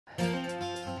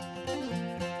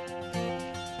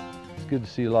good to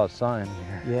see a lot of sign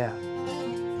here. Yeah.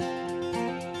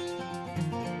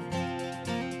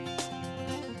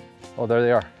 Oh, there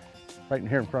they are, right in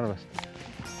here in front of us.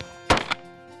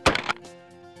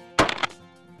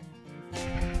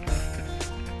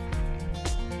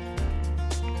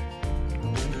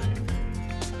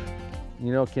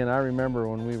 You know, Ken, I remember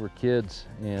when we were kids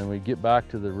and we'd get back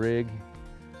to the rig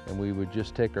and we would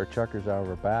just take our chuckers out of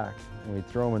our back and we'd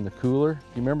throw them in the cooler. Do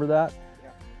you remember that?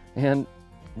 Yeah. And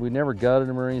we never gutted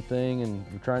them or anything, and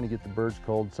we're trying to get the birds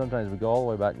cold. Sometimes we'd go all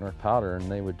the way back to North Powder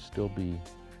and they would still be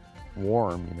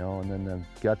warm, you know, and then the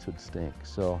guts would stink.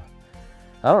 So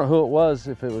I don't know who it was,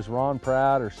 if it was Ron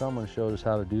Pratt or someone showed us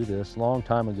how to do this a long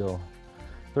time ago.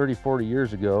 30, 40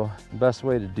 years ago. The best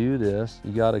way to do this,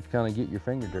 you got to kind of get your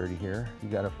finger dirty here. You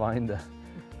got to find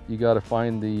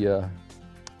the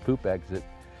poop exit.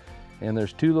 And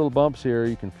there's two little bumps here.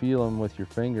 You can feel them with your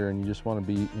finger, and you just want to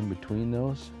be in between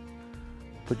those.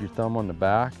 Put your thumb on the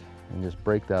back and just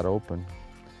break that open.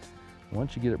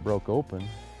 Once you get it broke open, you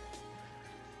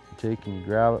take and you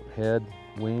grab it, head,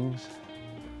 wings,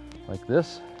 like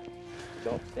this.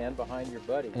 Don't stand behind your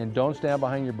buddy. And don't stand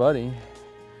behind your buddy.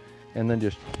 And then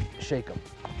just shake them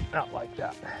out like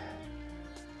that.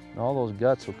 And all those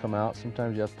guts will come out.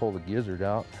 Sometimes you have to pull the gizzard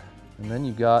out. And then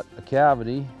you've got a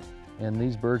cavity, and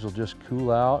these birds will just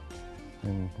cool out,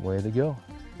 and away they go.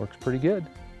 Works pretty good.